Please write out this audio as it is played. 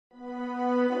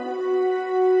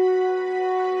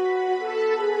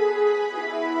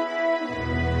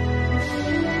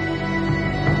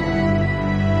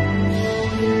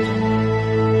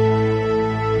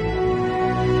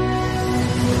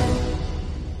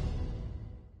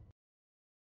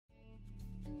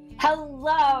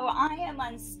Hello, I am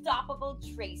Unstoppable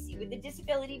Tracy with the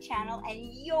Disability Channel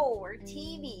and your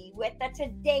TV with the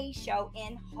Today Show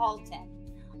in Halton.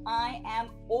 I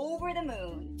am over the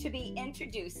moon to be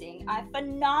introducing a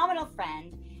phenomenal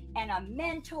friend and a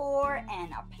mentor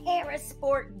and a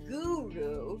parasport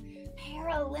guru,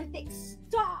 Paralympic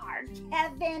star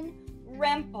Kevin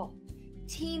Rempel,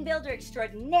 team builder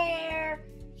extraordinaire,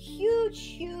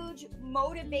 huge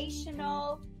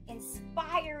motivational,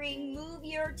 inspiring, move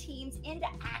your teams into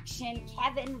action,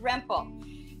 Kevin Rempel.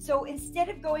 So instead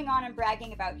of going on and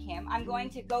bragging about him, I'm going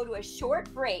to go to a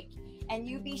short break, and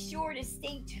you be sure to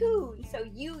stay tuned so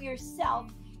you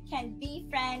yourself can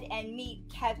befriend and meet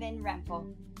Kevin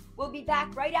Rempel. We'll be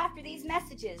back right after these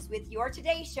messages with your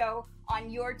Today Show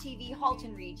on your TV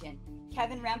Halton region.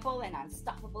 Kevin Rempel and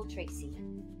Unstoppable Tracy.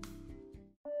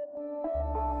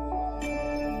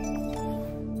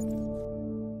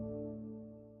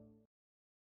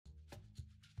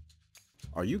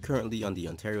 Are you currently on the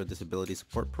Ontario Disability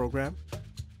Support Program?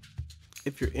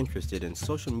 If you're interested in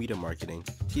social media marketing,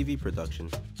 TV production,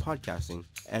 podcasting,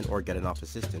 and or getting off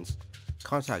assistance,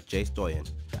 contact Jay Stoyan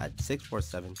at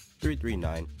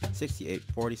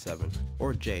 647-339-6847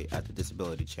 or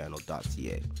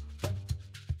jay@thedisabilitychannel.ca.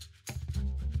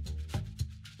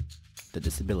 The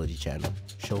Disability Channel,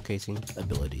 showcasing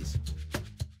abilities.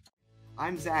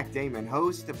 I'm Zach Damon,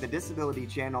 host of the Disability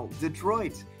Channel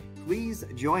Detroit. Please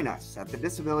join us at the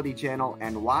Disability Channel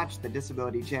and watch the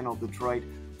Disability Channel Detroit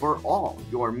for all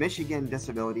your Michigan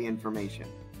disability information.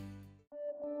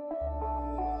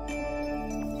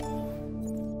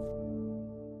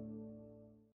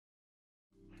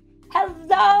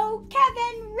 Hello,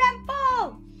 Kevin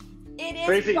Rempel. It is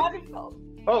Tracy. wonderful.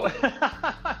 Oh,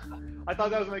 I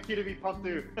thought that was my cue to be pumped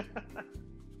too.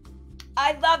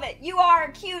 I love it. You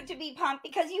are cute to be pumped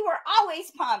because you are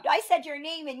always pumped. I said your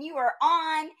name and you are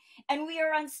on, and we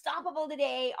are unstoppable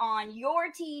today on your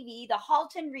TV, the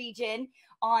Halton region,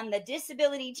 on the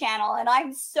Disability Channel, and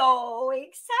I'm so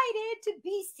excited to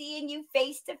be seeing you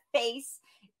face to face.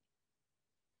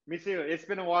 Me too. It's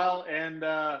been a while, and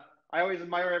I always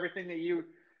admire everything that you,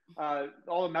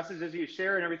 all the messages you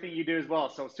share and everything you do as well.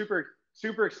 So super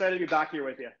excited to be back here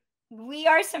with you. We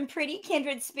are some pretty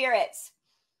kindred spirits.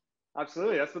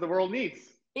 Absolutely. That's what the world needs.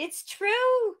 It's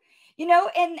true. You know,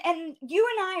 and you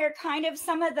and I are kind of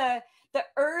some of the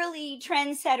early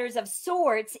trendsetters of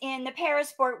sorts in the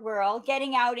parasport world,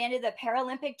 getting out into the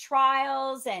Paralympic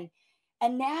trials. And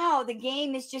now the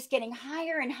game is just getting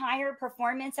higher and higher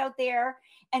performance out there.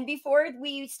 And before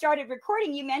we started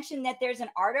recording, you mentioned that there's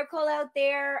an article out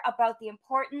there about the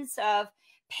importance of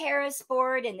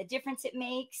parasport and the difference it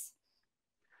makes.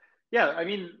 Yeah, I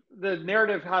mean, the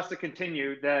narrative has to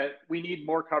continue that we need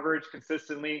more coverage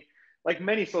consistently, like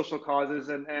many social causes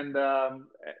and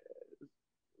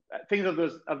things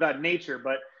of that nature.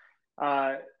 But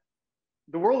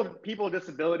the world of people with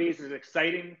disabilities is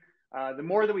exciting. The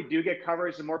more that we do get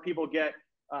coverage, the more people get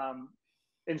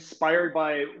inspired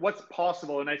by what's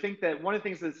possible. And I think that one of the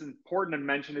things that's important to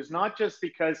mention is not just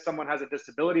because someone has a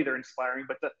disability they're inspiring,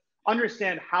 but to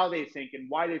understand how they think and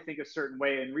why they think a certain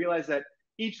way, and realize that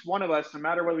each one of us, no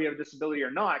matter whether we have a disability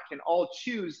or not, can all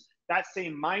choose that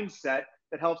same mindset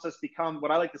that helps us become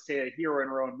what I like to say, a hero in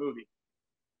our own movie.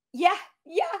 Yeah,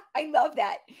 I love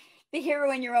that. The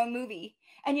hero in your own movie.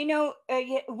 And you know,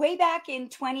 way back in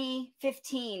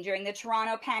 2015, during the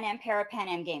Toronto Pan Am Para-Pan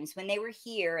Am Games, when they were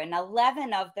here, and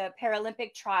 11 of the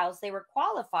Paralympic trials, they were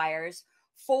qualifiers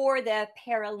for the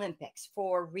Paralympics,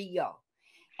 for Rio.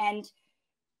 And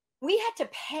we had to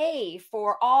pay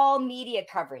for all media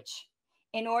coverage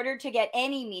in order to get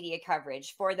any media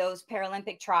coverage for those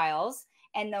Paralympic trials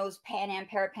and those Pan Am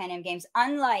Para-Pan Am Games,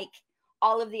 unlike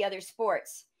all of the other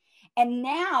sports. And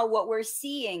now what we're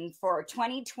seeing for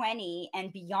 2020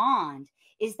 and beyond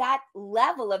is that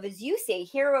level of, as you say,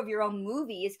 hero of your own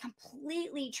movie is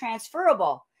completely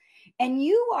transferable. And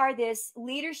you are this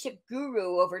leadership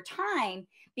guru over time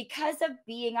because of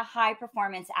being a high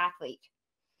performance athlete.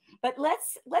 But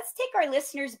let's take our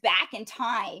listeners back in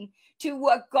time to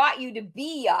what got you to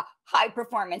be a high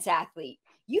performance athlete.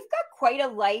 You've got quite a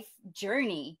life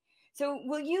journey. So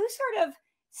will you sort of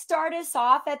start us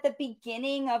off at the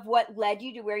beginning of what led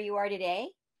you to where you are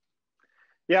today?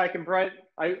 Yeah, I can provide,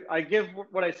 I give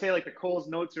what I say like the Coles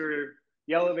Notes or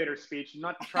the elevator speech,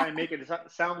 not to try and make it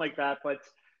sound like that, but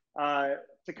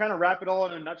to kind of wrap it all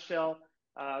in a nutshell,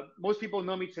 most people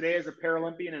know me today as a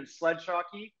Paralympian in sledge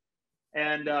hockey.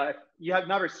 And if you have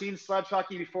never seen sledge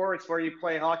hockey before, it's where you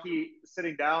play hockey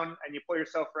sitting down and you pull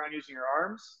yourself around using your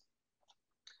arms.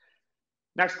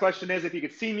 Next question is, if you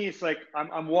could see me, it's like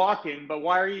I'm walking, but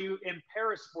why are you in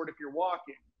parasport if you're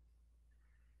walking?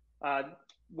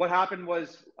 what happened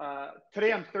was,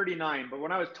 today I'm 39, but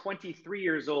when I was 23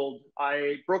 years old,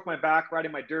 I broke my back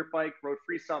riding my dirt bike, rode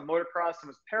freestyle motocross, and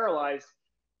was paralyzed,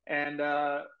 and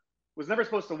was never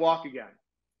supposed to walk again.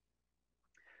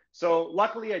 So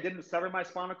luckily, I didn't sever my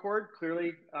spinal cord.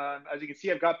 Clearly, as you can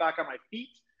see, I've got back on my feet.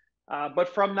 But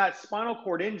from that spinal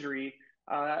cord injury,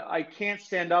 I can't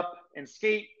stand up and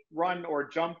skate, run, or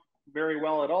jump very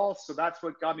well at all. So that's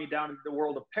what got me down into the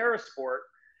world of parasport.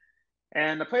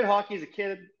 And I played hockey as a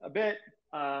kid a bit.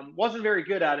 Wasn't very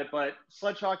good at it, but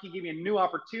sledge hockey gave me a new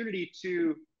opportunity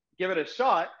to give it a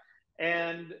shot.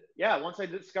 And yeah, once I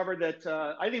discovered that,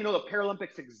 I didn't even know the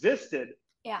Paralympics existed.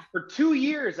 Yeah. For 2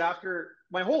 years after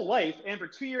my whole life, and for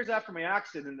 2 years after my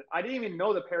accident, I didn't even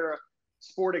know the para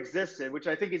sport existed, which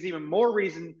I think is even more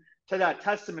reason to that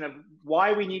testament of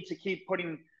why we need to keep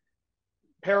putting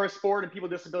para sport and people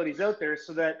with disabilities out there,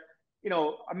 so that,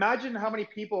 imagine how many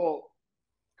people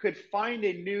could find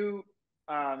a new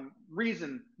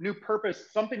reason, new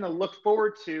purpose, something to look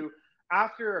forward to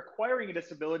after acquiring a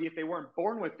disability if they weren't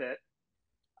born with it.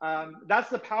 That's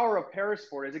the power of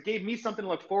parasport, is it gave me something to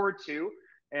look forward to.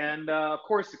 And of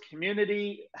course, the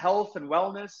community, health and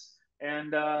wellness,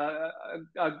 and a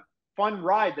fun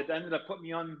ride that ended up putting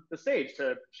me on the stage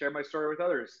to share my story with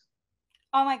others.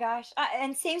 Oh my gosh.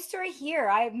 And same story here.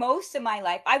 Most of my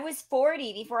life, I was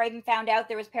 40 before I even found out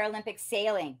there was Paralympic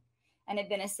sailing, and had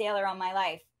been a sailor all my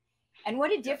life. And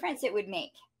what a difference it would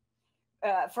make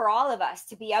for all of us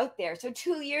to be out there. So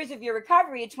 2 years of your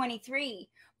recovery at 23.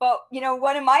 But,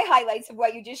 one of my highlights of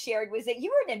what you just shared was that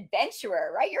you were an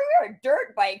adventurer, right? You were a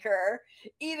dirt biker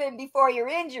even before your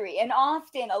injury. And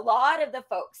often a lot of the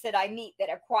folks that I meet that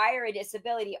acquire a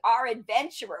disability are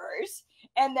adventurers,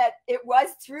 and that it was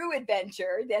through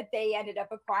adventure that they ended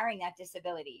up acquiring that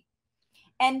disability.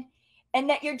 And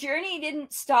that your journey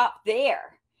didn't stop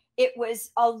there. It was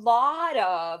a lot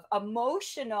of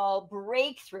emotional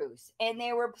breakthroughs, and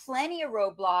there were plenty of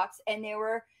roadblocks, and there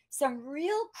were some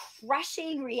real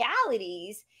crushing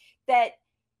realities that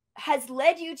has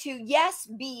led you to, yes,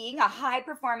 being a high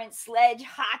performance sledge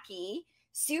hockey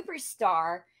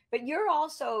superstar, but you're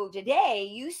also today,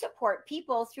 you support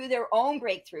people through their own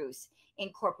breakthroughs in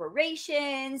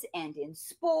corporations and in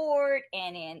sport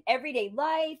and in everyday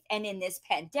life and in this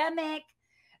pandemic.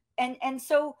 And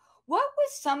so what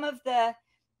was some of the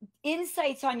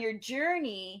insights on your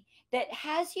journey that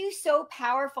has you so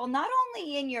powerful, not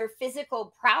only in your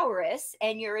physical prowess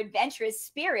and your adventurous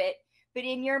spirit, but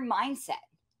in your mindset?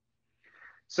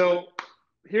 So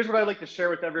here's what I'd like to share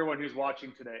with everyone who's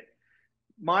watching today.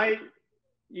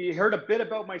 You heard a bit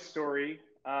about my story,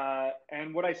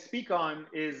 and what I speak on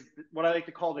is what I like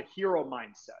to call the hero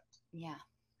mindset. Yeah.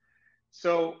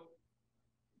 So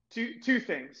two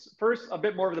things. First, a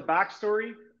bit more of the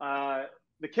backstory.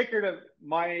 The kicker to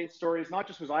my story is not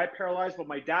just was I paralyzed, but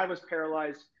my dad was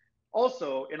paralyzed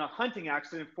also in a hunting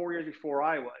accident 4 years before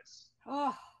I was.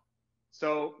 Oh.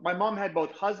 So my mom had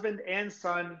both husband and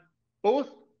son, both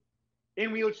in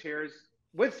wheelchairs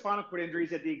with spinal cord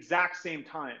injuries at the exact same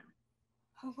time.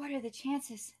 Oh, what are the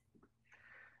chances?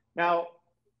 Now,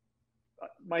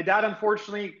 my dad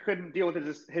unfortunately couldn't deal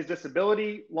with his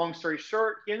disability. Long story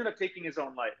short, he ended up taking his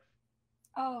own life.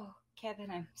 Oh,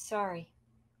 Kevin, I'm sorry.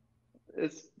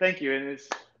 Thank you. And it's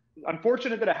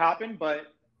unfortunate that it happened, but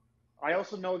I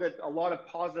also know that a lot of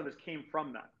positives came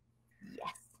from that.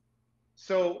 Yes.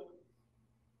 So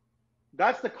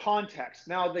that's the context.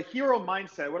 Now, the hero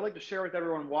mindset, what I'd like to share with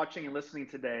everyone watching and listening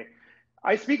today,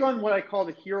 I speak on what I call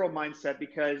the hero mindset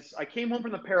because I came home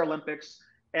from the Paralympics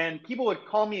and people would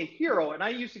call me a hero. And I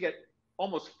used to get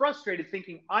almost frustrated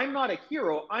thinking, I'm not a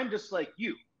hero, I'm just like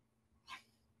you.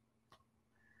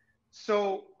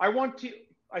 So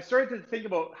I started to think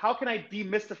about how can I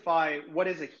demystify what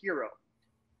is a hero?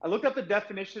 I looked up the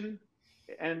definition,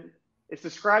 and it's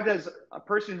described as a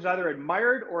person who's either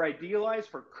admired or idealized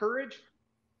for courage,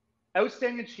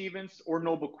 outstanding achievements, or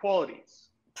noble qualities.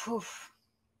 Poof.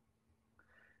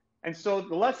 And so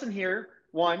the lesson here,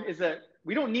 one, is that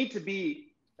we don't need to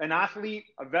be an athlete,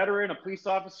 a veteran, a police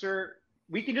officer.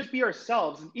 We can just be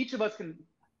ourselves, and each of us can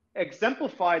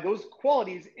exemplify those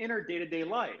qualities in our day-to-day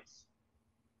lives.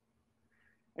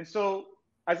 And so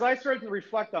as I started to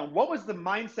reflect on what was the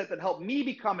mindset that helped me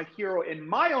become a hero in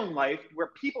my own life, where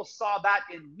people saw that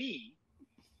in me,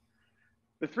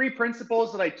 the three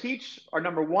principles that I teach are: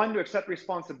 number one, to accept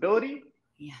responsibility.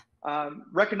 Yeah.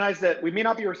 Recognize that we may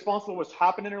not be responsible for what's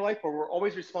happened in our life, but we're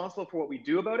always responsible for what we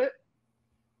do about it.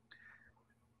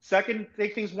 Second,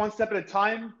 take things one step at a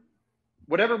time.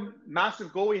 Whatever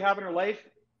massive goal we have in our life,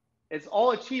 it's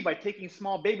all achieved by taking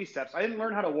small baby steps. I didn't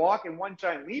learn how to walk in one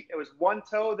giant leap. It was one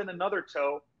toe, then another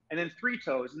toe, and then 3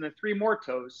 toes, and then 3 more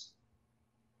toes.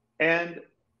 And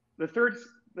the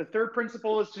third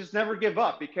principle is just never give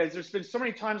up, because there's been so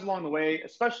many times along the way,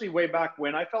 especially way back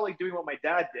when I felt like doing what my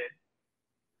dad did.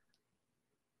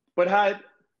 But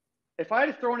if I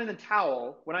had thrown in the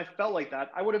towel when I felt like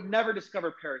that, I would have never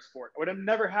discovered parasport. I would have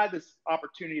never had this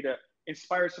opportunity to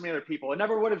inspire so many other people. I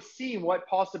never would have seen what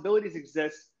possibilities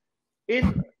exist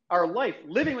in our life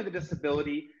living with a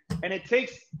disability. And it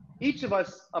takes each of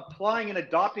us applying and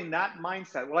adopting that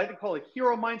mindset, what I like to call a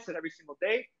hero mindset, every single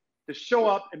day, to show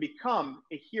up and become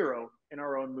a hero in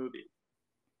our own movie.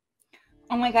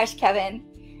 Oh my gosh, Kevin.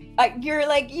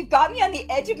 You've got me on the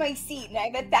edge of my seat, and I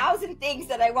have 1,000 things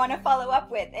that I want to follow up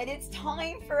with, and it's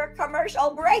time for a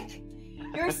commercial break.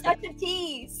 You're such a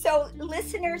tease. So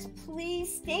listeners,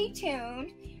 please stay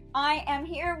tuned. I am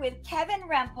here with Kevin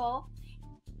Rempel,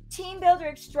 team builder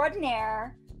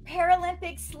extraordinaire,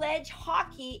 Paralympic sledge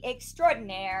hockey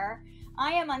extraordinaire.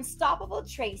 I am Unstoppable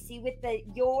Tracy with the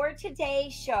Your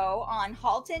Today show on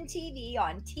Halton TV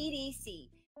on TDC.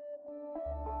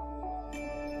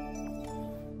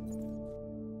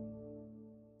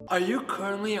 Are you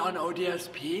currently on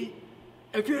ODSP?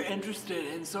 If you're interested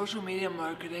in social media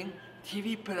marketing,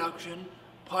 TV production,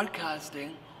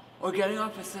 podcasting, or getting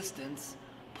off assistance,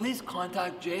 please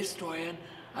contact Jay Stoyan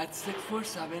at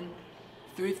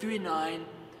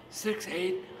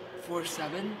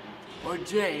 647-339-6847 or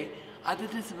Jay at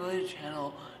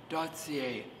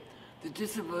thedisabilitychannel.ca. The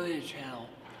Disability Channel,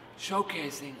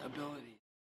 showcasing ability.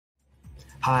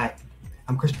 Hi,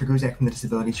 I'm Christopher Guzak from the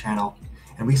Disability Channel,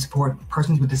 and we support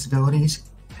persons with disabilities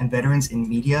and veterans in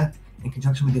media in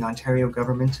conjunction with the Ontario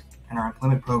government and our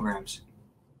employment programs.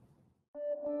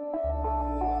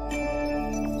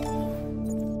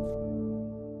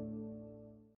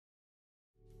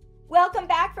 Welcome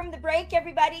back from the break,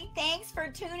 everybody. Thanks for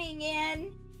tuning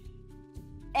in.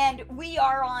 And we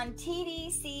are on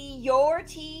TDC, your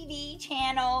TV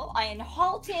channel in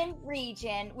Halton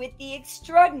region with the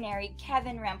extraordinary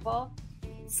Kevin Rempel.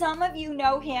 Some of you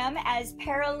know him as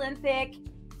Paralympic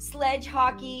sledge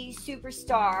hockey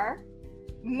superstar.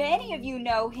 Many of you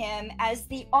know him as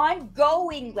the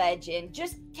ongoing legend,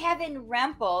 just Kevin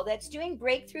Rempel, that's doing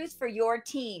breakthroughs for your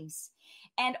teams.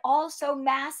 And also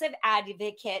massive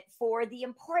advocate for the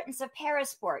importance of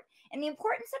parasport and the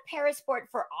importance of parasport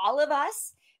for all of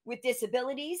us with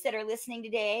disabilities that are listening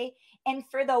today, and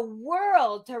for the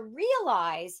world to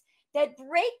realize that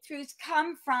breakthroughs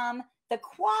come from the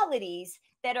qualities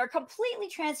that are completely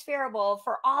transferable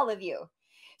for all of you.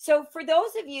 So for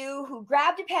those of you who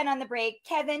grabbed a pen on the break,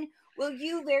 Kevin, will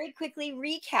you very quickly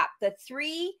recap the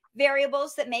 3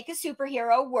 variables that make a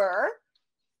superhero were?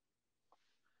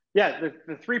 Yeah,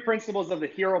 the 3 principles of the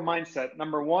hero mindset.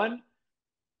 Number 1,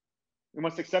 we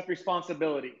must accept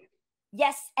responsibility.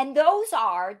 Yes, and those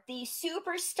are the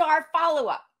superstar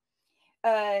follow-up.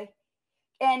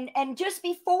 And just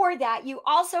before that, you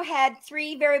also had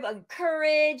 3 variables: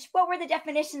 courage. What were the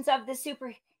definitions of a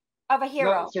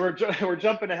hero? No, so we're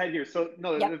jumping ahead here. So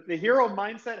no, yep. the hero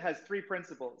mindset has 3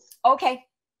 principles. Okay.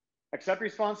 Accept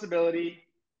responsibility,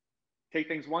 take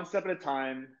things one step at a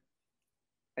time,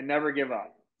 and never give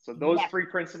up. So those 3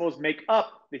 principles make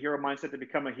up the hero mindset to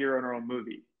become a hero in our own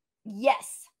movie.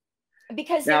 Yes,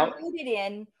 because they're rooted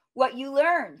in what you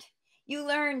learned. You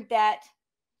learned that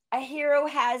a hero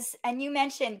has, and you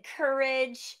mentioned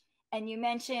courage, and you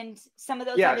mentioned some of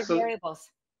those other variables.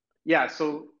 Yeah,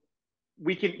 so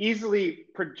we can easily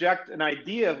project an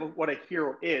idea of what a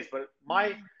hero is, but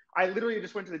I literally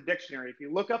just went to the dictionary. If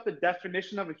you look up the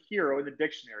definition of a hero in the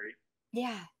dictionary,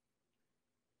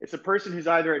 it's a person who's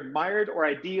either admired or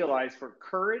idealized for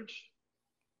courage,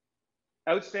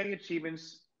 outstanding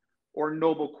achievements, or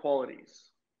noble qualities.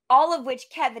 All of which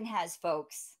Kevin has,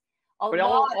 folks. But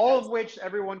all of which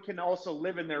everyone can also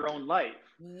live in their own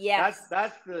life. Yes.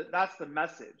 That's the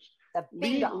message.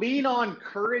 Lean on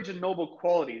courage and noble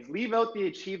qualities. Leave out the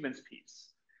achievements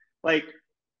piece. Like,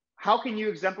 how can you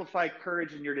exemplify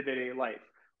courage in your day-to-day life?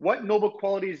 What noble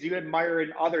qualities do you admire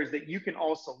in others that you can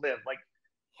also live? Like,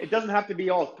 it doesn't have to be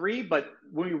all 3, but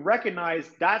when we recognize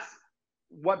that's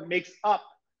what makes up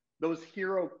those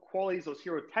hero qualities, those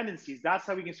hero tendencies, that's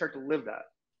how we can start to live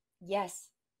that. Yes.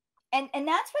 And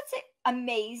that's what's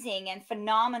amazing and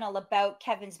phenomenal about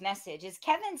Kevin's message is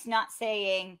Kevin's not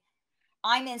saying,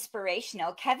 I'm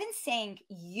inspirational. Kevin's saying,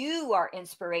 you are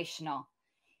inspirational.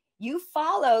 You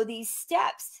follow these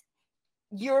steps,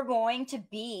 you're going to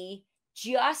be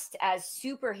just as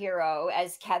superhero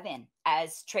as Kevin,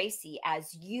 as Tracy,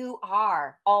 as you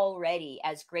are already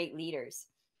as great leaders.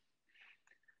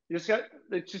 You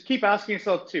just keep asking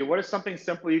yourself too, what is something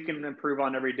simple you can improve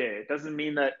on every day? It doesn't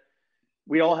mean that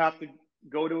we all have to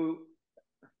go to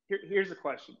here's the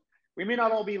question. We may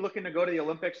not all be looking to go to the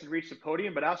Olympics and reach the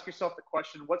podium, but ask yourself the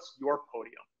question, what's your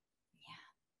podium?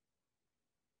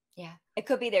 Yeah. It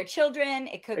could be their children.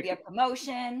 It could be a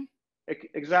promotion.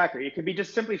 Exactly. It could be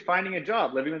just simply finding a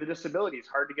job. Living with a disability is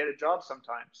hard to get a job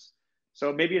sometimes.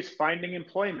 So maybe it's finding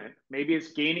employment. Maybe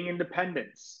it's gaining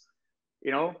independence.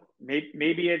 You know,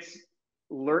 maybe it's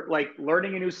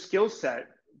learning a new skill set,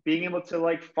 being able to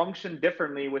like function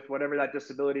differently with whatever that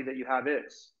disability that you have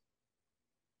is.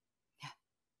 Yeah.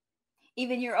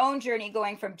 Even your own journey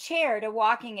going from chair to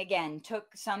walking again took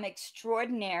some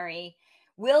extraordinary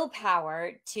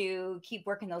willpower to keep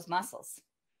working those muscles.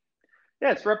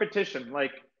 Yeah, it's repetition.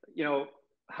 Like, you know,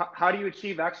 how do you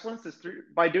achieve excellence? Is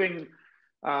by doing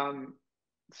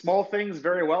small things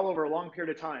very well over a long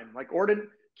period of time. Like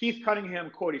Keith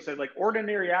Cunningham quote, he said, like,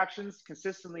 ordinary actions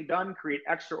consistently done create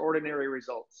extraordinary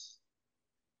results.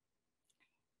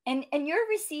 And you're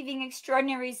receiving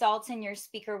extraordinary results in your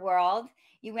speaker world.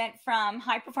 You went from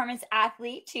high performance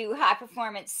athlete to high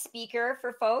performance speaker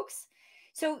for folks.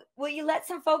 So will you let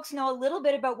some folks know a little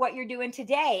bit about what you're doing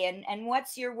today and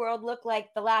what's your world look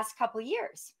like the last couple of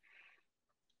years?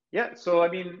 Yeah, so I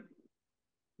mean,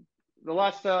 the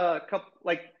last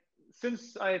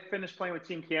since I finished playing with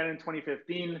Team Canada in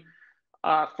 2015,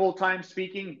 full-time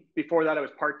speaking. Before that, I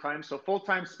was part-time. So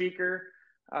full-time speaker,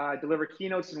 deliver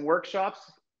keynotes and workshops.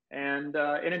 And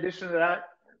in addition to that,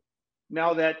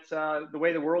 now that the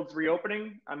way the world's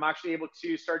reopening, I'm actually able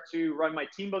to start to run my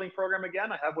team building program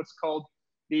again. I have what's called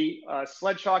the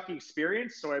sledge hockey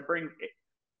experience. So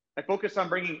I focus on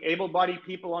bringing able-bodied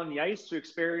people on the ice to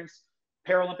experience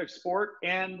Paralympic sport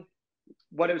and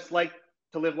what it's like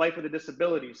to live life with a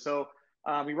disability. So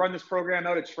we run this program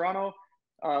out of Toronto.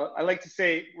 I like to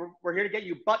say we're here to get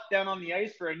you butt down on the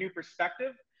ice for a new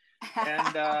perspective.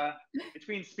 And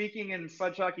between speaking and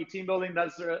sledge hockey team building,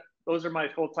 those are my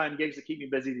full-time gigs that keep me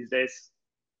busy these days.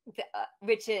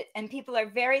 And people are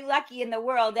very lucky in the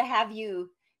world to have you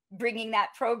bringing that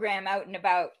program out and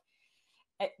about.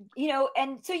 You know,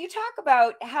 and so you talk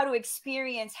about how to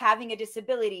experience having a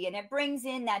disability, and it brings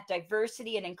in that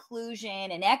diversity and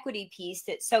inclusion and equity piece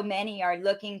that so many are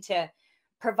looking to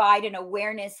provide an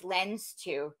awareness lens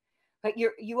to. But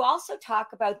you also talk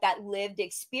about that lived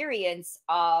experience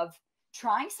of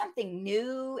trying something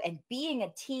new and being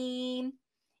a team.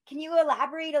 Can you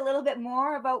elaborate a little bit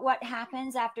more about what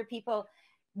happens after people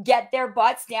get their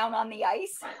butts down on the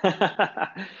ice?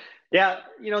 Yeah,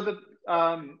 you know,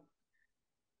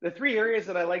 the three areas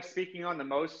that I like speaking on the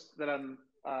most, that I'm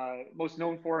most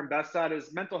known for and best at,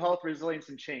 is mental health, resilience,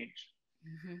 and change.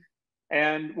 Mm-hmm.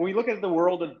 And when we look at the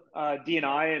world of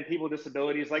D&I and people with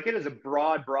disabilities, like, it is a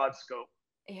broad scope.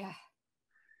 Yeah.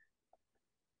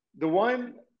 The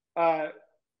one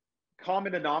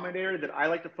common denominator that I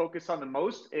like to focus on the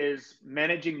most is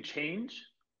managing change.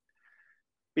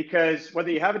 Because whether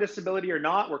you have a disability or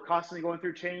not, we're constantly going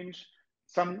through change.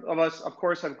 Some of us, of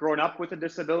course, have grown up with a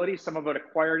disability. Some of us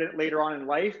acquired it later on in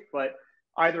life. But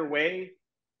either way,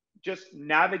 just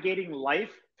navigating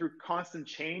life through constant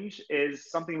change is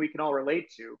something we can all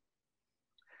relate to.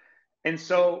 And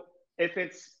so if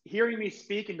it's hearing me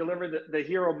speak and deliver the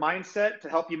hero mindset to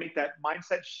help you make that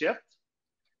mindset shift,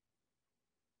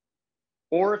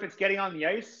 or if it's getting on the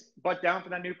ice, butt down for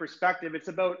that new perspective, it's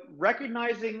about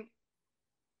recognizing,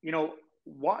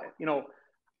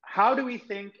 how do we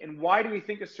think and why do we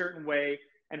think a certain way,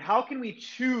 and how can we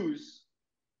choose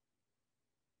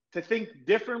to think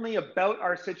differently about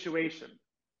our situation?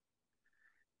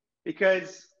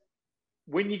 Because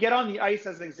when you get on the ice,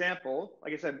 as an example,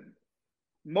 like I said,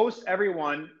 most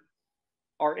everyone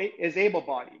is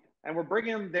able-bodied, and we're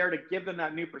bringing them there to give them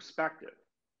that new perspective.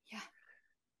 Yeah.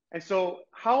 And so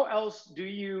how else do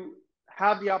you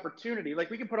have the opportunity? Like,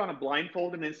 we can put on a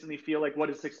blindfold and instantly feel like what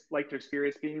it's like to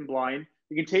experience being blind.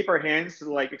 We can tape our hands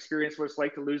to experience what it's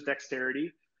like to lose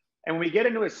dexterity. And when we get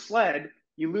into a sled,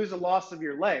 you lose the loss of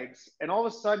your legs, and all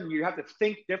of a sudden you have to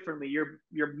think differently.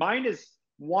 Your mind is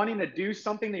wanting to do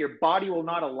something that your body will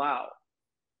not allow.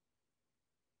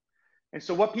 And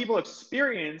so what people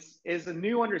experience is a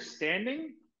new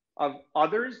understanding of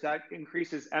others that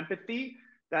increases empathy,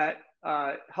 that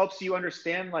helps you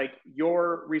understand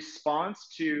your response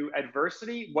to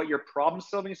adversity, what your problem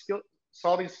solving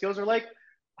skills are like,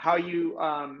 how you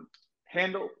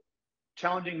handle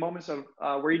challenging moments of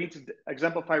where you need to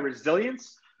exemplify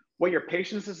resilience, what your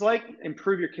patience is like,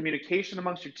 improve your communication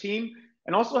amongst your team,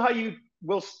 and also how you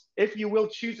will, if you will,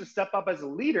 choose to step up as a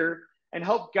leader and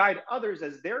help guide others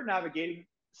as they're navigating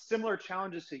similar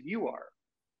challenges to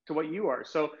what you are.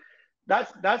 So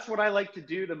that's what I like to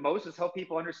do the most, is help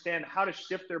people understand how to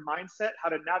shift their mindset, how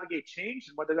to navigate change,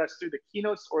 and whether that's through the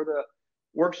keynotes or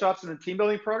workshops in the team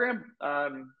building program,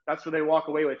 that's what they walk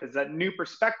away with, is that new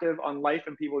perspective on life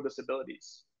and people with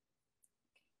disabilities.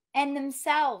 And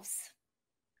themselves.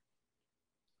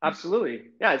 Absolutely.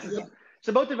 Yeah, it's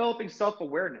about developing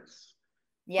self-awareness.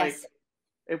 Yes. Like,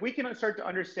 if we can start to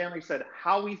understand, like I said,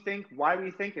 how we think, why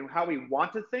we think, and how we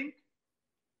want to think,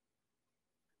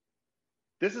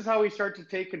 this is how we start to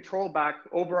take control back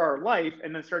over our life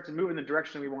and then start to move in the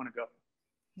direction we want to go.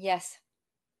 Yes.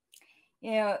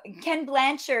 You know, Ken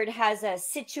Blanchard has a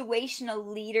situational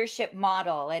leadership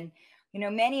model. And, you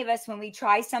know, many of us, when we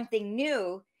try something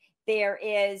new, there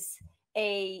is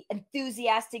a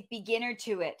enthusiastic beginner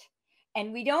to it.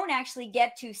 And we don't actually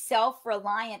get to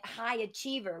self-reliant high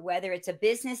achiever, whether it's a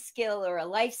business skill or a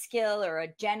life skill or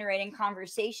a generating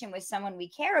conversation with someone we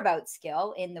care about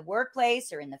skill in the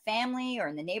workplace or in the family or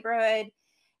in the neighborhood,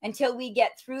 until we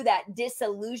get through that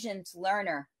disillusioned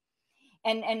learner.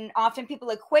 And often people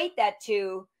equate that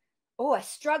to, oh, a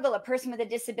struggle a person with a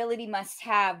disability must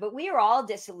have. But we are all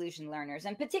disillusioned learners.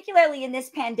 And particularly in this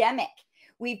pandemic,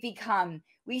 we've become,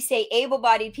 we say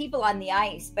able-bodied people on the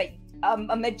ice, but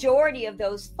a majority of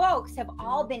those folks have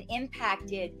all been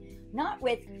impacted, not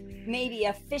with maybe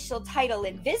official title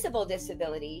invisible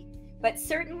disability, but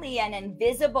certainly an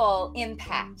invisible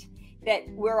impact that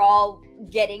we're all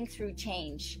getting through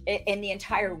change in the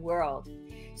entire world.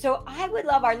 So I would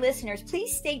love our listeners,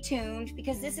 please stay tuned,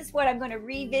 because this is what I'm going to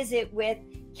revisit with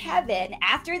Kevin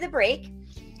after the break.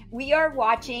 We are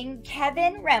watching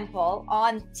Kevin Rempel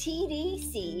on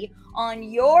TDC on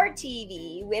your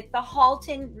TV with the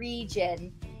Halton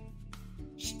Region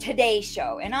Today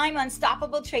Show. And I'm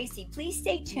Unstoppable Tracy. Please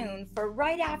stay tuned for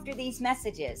right after these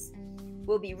messages.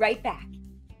 We'll be right back.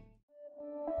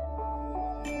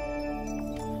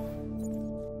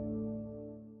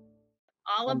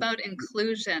 All about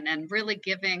inclusion and really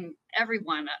giving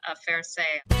everyone a fair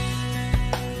say.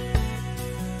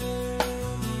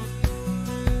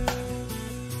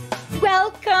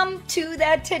 Welcome to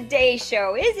the Today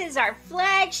Show. This is our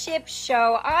flagship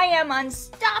show. I am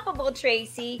Unstoppable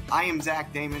Tracy. I am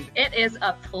Zach Damon. It is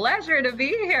a pleasure to be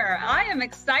here. I am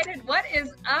excited. What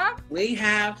is up? We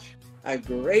have a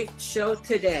great show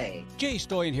today. Jay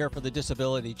Stoyan here for the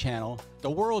Disability Channel, the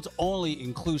world's only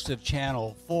inclusive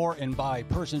channel for and by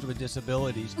persons with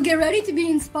disabilities. Get ready to be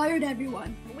inspired,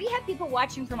 everyone. We have people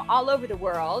watching from all over the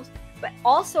world, but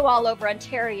also all over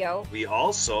Ontario. We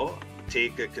also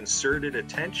take a concerted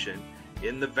attention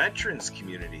in the veterans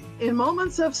community. In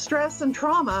moments of stress and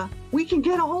trauma, we can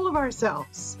get a hold of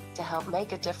ourselves. To help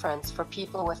make a difference for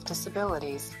people with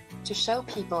disabilities, to show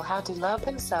people how to love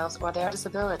themselves or their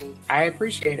disability. I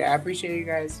appreciate it. I appreciate you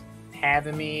guys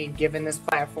having me, giving this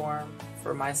platform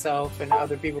for myself and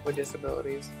other people with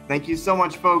disabilities. Thank you so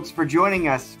much, folks, for joining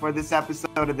us for this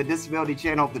episode of the Disability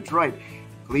Channel Detroit.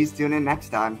 Please tune in next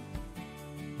time.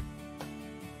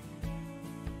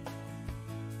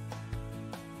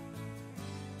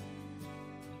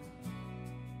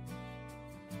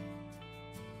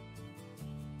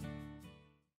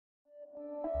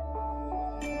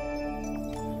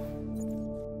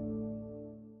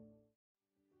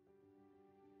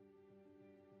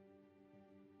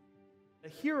 A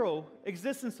hero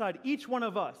exists inside each one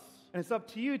of us, and it's up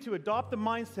to you to adopt the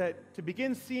mindset to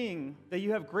begin seeing that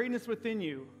you have greatness within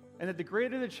you, and that the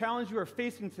greater the challenge you are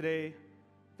facing today,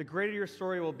 the greater your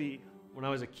story will be. When I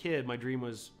was a kid, my dream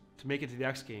was to make it to the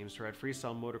X Games, to ride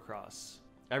freestyle motocross.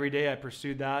 Every day I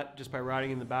pursued that just by riding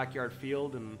in the backyard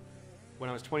field, and when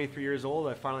I was 23 years old,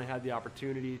 I finally had the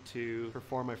opportunity to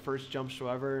perform my first jump show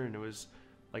ever, and it was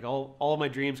like all of my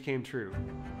dreams came true.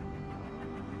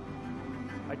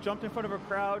 I jumped in front of a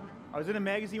crowd, I was in a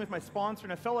magazine with my sponsor,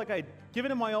 and I felt like I'd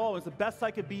given it my all. It was the best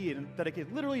I could be, and that I could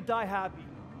literally die happy.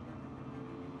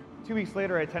 2 weeks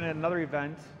later, I attended another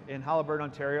event in Halliburton,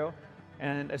 Ontario,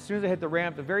 and as soon as I hit the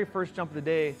ramp, the very first jump of the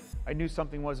day, I knew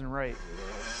something wasn't right.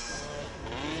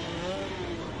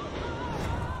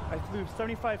 I flew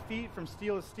 75 feet from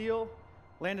steel to steel,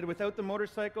 landed without the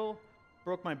motorcycle,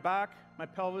 broke my back, my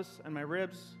pelvis, and my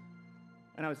ribs,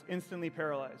 and I was instantly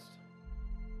paralyzed.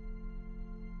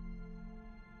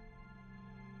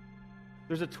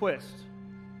 There's a twist.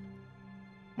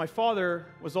 My father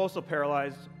was also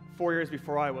paralyzed 4 years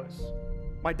before I was.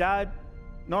 My dad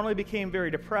not only became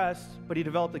very depressed, but he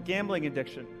developed a gambling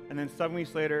addiction. And then 7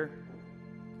 weeks later,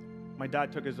 my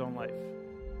dad took his own life.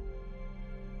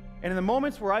 And in the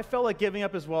moments where I felt like giving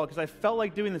up as well, because I felt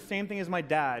like doing the same thing as my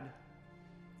dad,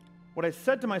 what I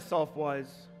said to myself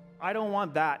was, I don't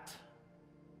want that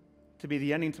to be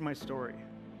the ending to my story.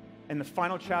 And the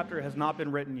final chapter has not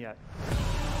been written yet.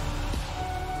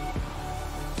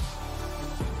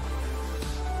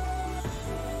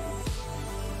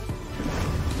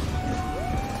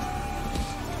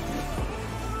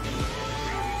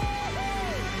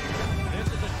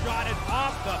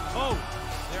 the post.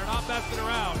 They're not messing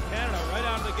around. Canada right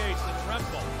out of the gates, and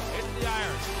Rempel hits the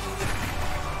iron.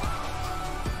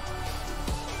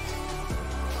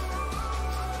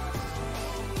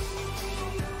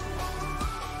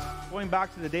 Going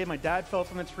back to the day my dad fell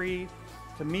from the tree,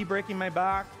 to me breaking my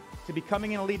back, to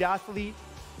becoming an elite athlete,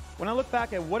 when I look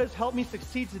back at what has helped me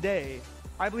succeed today,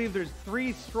 I believe there's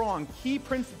 3 strong key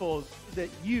principles that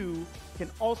you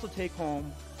can also take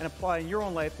home and apply in your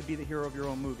own life to be the hero of your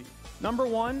own movie. Number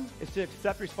 1 is to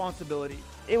accept responsibility.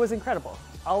 It was incredible.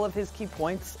 All of his key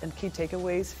points and key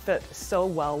takeaways fit so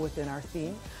well within our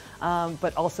theme,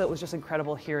 but also it was just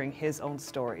incredible hearing his own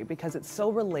story because it's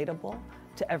so relatable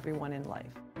to everyone in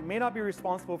life. You may not be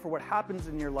responsible for what happens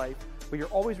in your life, but you're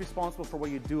always responsible for what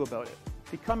you do about it.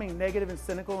 Becoming negative and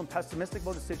cynical and pessimistic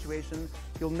about the situation,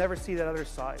 you'll never see that other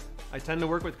side. I tend to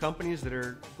work with companies that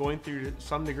are going through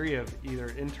some degree of either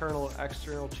internal,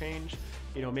 external change.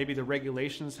 You know, maybe the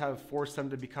regulations have forced them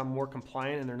to become more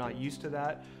compliant and they're not used to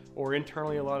that. Or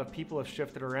internally, a lot of people have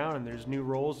shifted around and there's new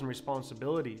roles and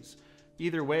responsibilities.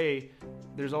 Either way,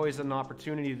 there's always an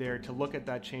opportunity there to look at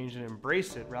that change and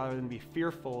embrace it rather than be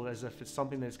fearful as if it's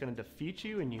something that's going to defeat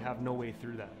you and you have no way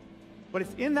through that. But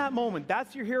it's in that moment,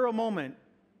 that's your hero moment,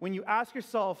 when you ask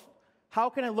yourself, how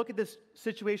can I look at this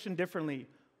situation differently?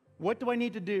 What do I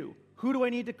need to do? Who do I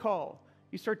need to call?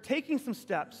 You start taking some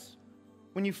steps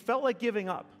when you felt like giving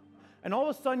up. And all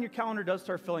of a sudden, your calendar does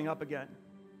start filling up again.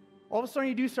 All of a sudden,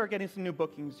 you do start getting some new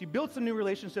bookings. You build some new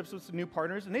relationships with some new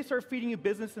partners, and they start feeding you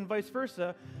business and vice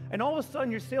versa. And all of a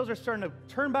sudden, your sales are starting to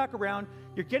turn back around.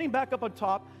 You're getting back up on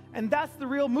top, and that's the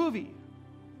real movie.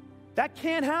 That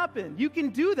can happen. You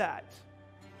can do that.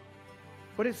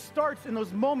 But it starts in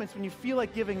those moments when you feel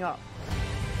like giving up.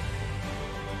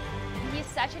 He's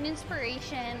such an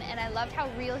inspiration, and I loved how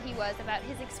real he was about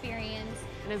his experience.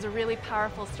 And it's a really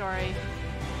powerful story.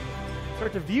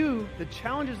 Start to view the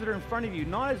challenges that are in front of you,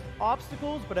 not as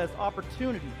obstacles, but as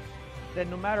opportunities. That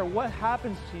no matter what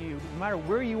happens to you, no matter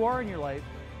where you are in your life,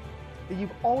 that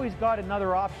you've always got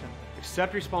another option.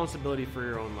 Accept responsibility for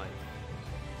your own life.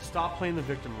 Stop playing the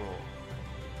victim role.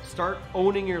 Start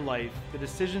owning your life, the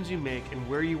decisions you make, and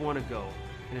where you want to go.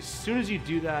 And as soon as you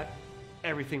do that,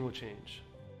 everything will change.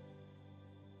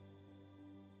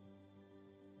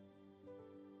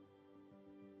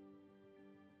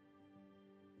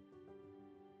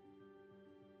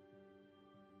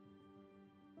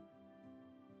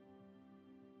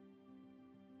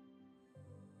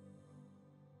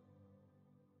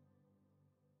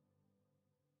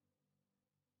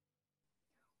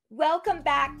 Welcome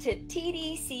back to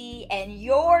TDC and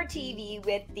your TV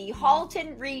with the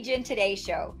Halton Region Today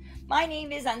Show. My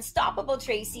name is Unstoppable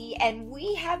Tracy, and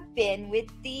we have been with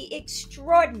the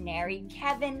extraordinary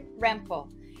Kevin Rempel,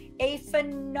 a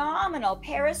phenomenal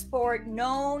parasport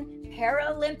known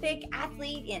Paralympic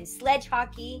athlete in sledge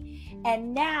hockey,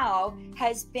 and now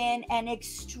has been an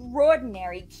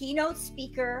extraordinary keynote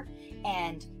speaker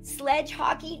and sledge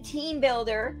hockey team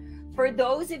builder for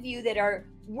those of you that are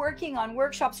working on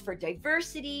workshops for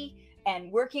diversity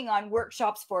and working on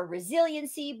workshops for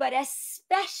resiliency, but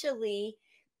especially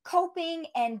coping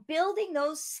and building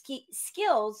those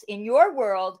skills in your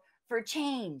world for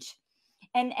change.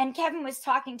 And Kevin was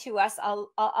talking to us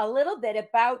a little bit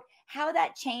about how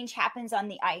that change happens on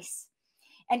the ice.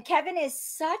 And Kevin is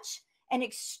such an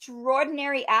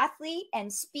extraordinary athlete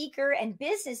and speaker and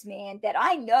businessman that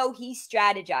I know he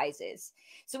strategizes.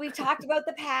 So we've talked about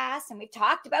the past and we've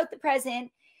talked about the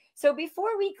present. So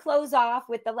before we close off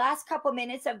with the last couple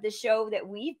minutes of the show that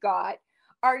we've got,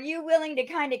 are you willing to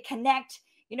kind of connect,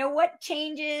 you know, what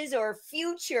changes or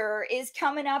future is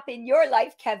coming up in your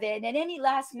life, Kevin, and any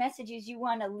last messages you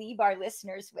want to leave our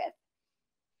listeners with?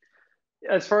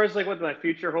 As far as like what my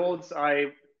future holds, I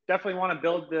definitely want to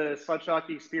build the sledge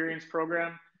hockey experience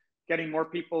program, getting more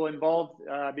people involved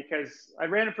because I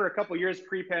ran it for a couple years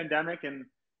pre-pandemic, and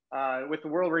with the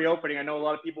world reopening, I know a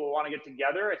lot of people want to get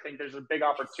together. I think there's a big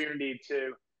opportunity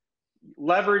to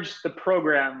leverage the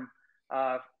program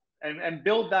and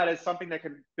build that as something that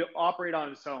can operate on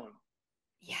its own.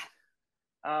 Yeah.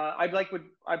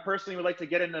 I personally would like to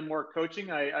get into more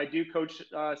coaching. I do coach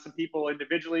some people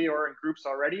individually or in groups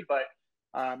already, but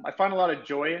I find a lot of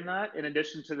joy in that, in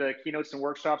addition to the keynotes and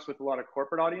workshops with a lot of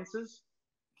corporate audiences.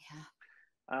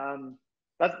 Yeah.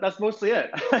 That's mostly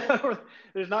it.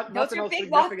 There's not those nothing are else big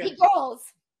significant. lofty goals.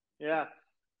 Yeah.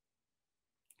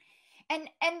 And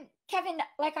Kevin,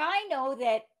 like I know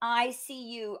that I see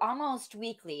you almost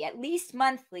weekly, at least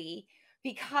monthly,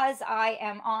 because I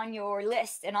am on your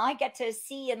list and I get to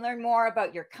see and learn more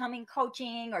about your coming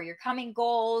coaching or your coming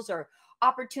goals or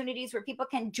opportunities where people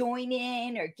can join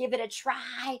in or give it a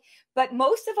try. But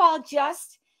most of all,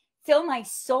 just fill my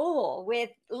soul with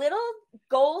little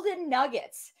golden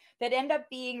nuggets that end up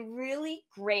being really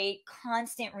great,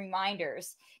 constant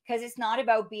reminders, because it's not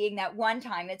about being that one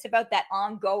time, it's about that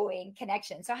ongoing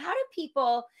connection. So how do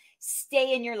people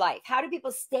stay in your life? How do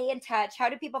people stay in touch? How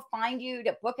do people find you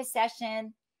to book a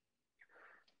session?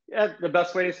 Yeah, the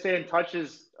best way to stay in touch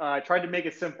is I tried to make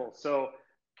it simple. So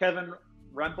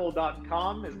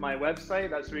kevinrempel.com is my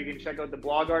website. That's where you can check out the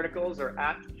blog articles, or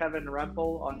at Kevin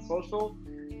Rempel on social.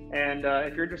 And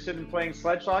if you're interested in playing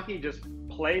sledge hockey, just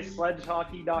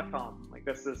playsledgehockey.com. Like,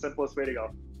 that's the simplest way to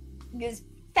go. It's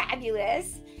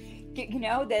fabulous. You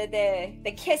know,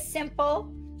 the KISS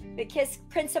simple, the KISS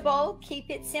principle, keep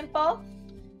it simple.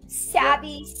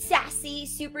 Savvy, sassy,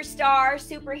 superstar,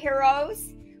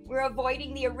 superheroes. We're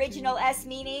avoiding the original S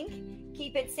meaning.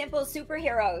 Keep it simple,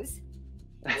 superheroes.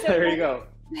 So there you go.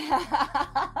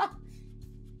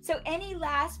 So any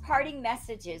last parting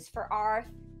messages for our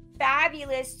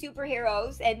fabulous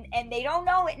superheroes, and they don't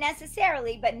know it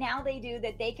necessarily, but now they do,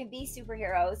 that they can be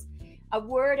superheroes? A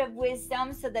word of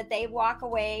wisdom so that they walk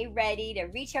away ready to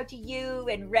reach out to you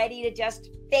and ready to just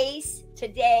face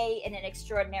today in an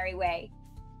extraordinary way.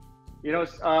 You know,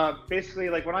 basically,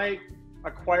 like, when I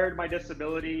acquired my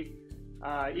disability,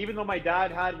 even though my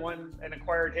dad had one and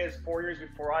acquired his 4 years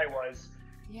before I was,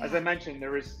 as I mentioned,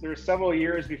 there was several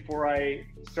years before I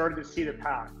started to see the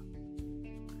path.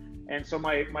 And so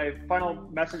my final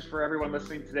message for everyone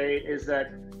listening today is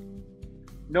that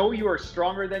know you are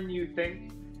stronger than you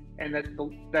think, and that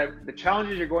the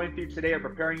challenges you're going through today are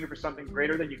preparing you for something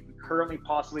greater than you can currently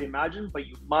possibly imagine, but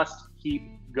you must keep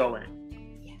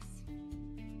going.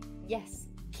 Yes,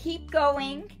 keep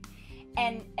going,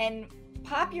 and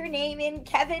pop your name in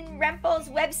Kevin Rempel's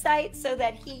website so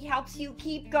that he helps you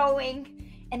keep going,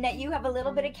 and that you have a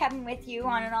little bit of Kevin with you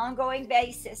on an ongoing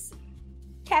basis.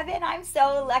 Kevin, I'm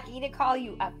so lucky to call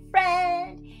you a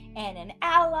friend and an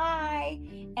ally.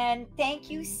 And thank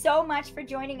you so much for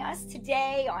joining us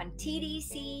today on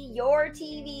TDC, Your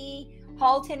TV,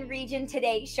 Halton Region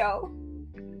Today Show.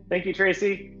 Thank you,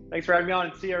 Tracy. Thanks for having me on,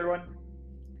 and see you, everyone.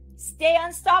 Stay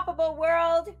unstoppable,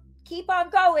 world. Keep on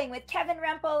going with Kevin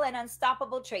Rempel and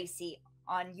Unstoppable Tracy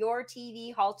on Your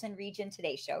TV, Halton Region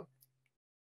Today Show.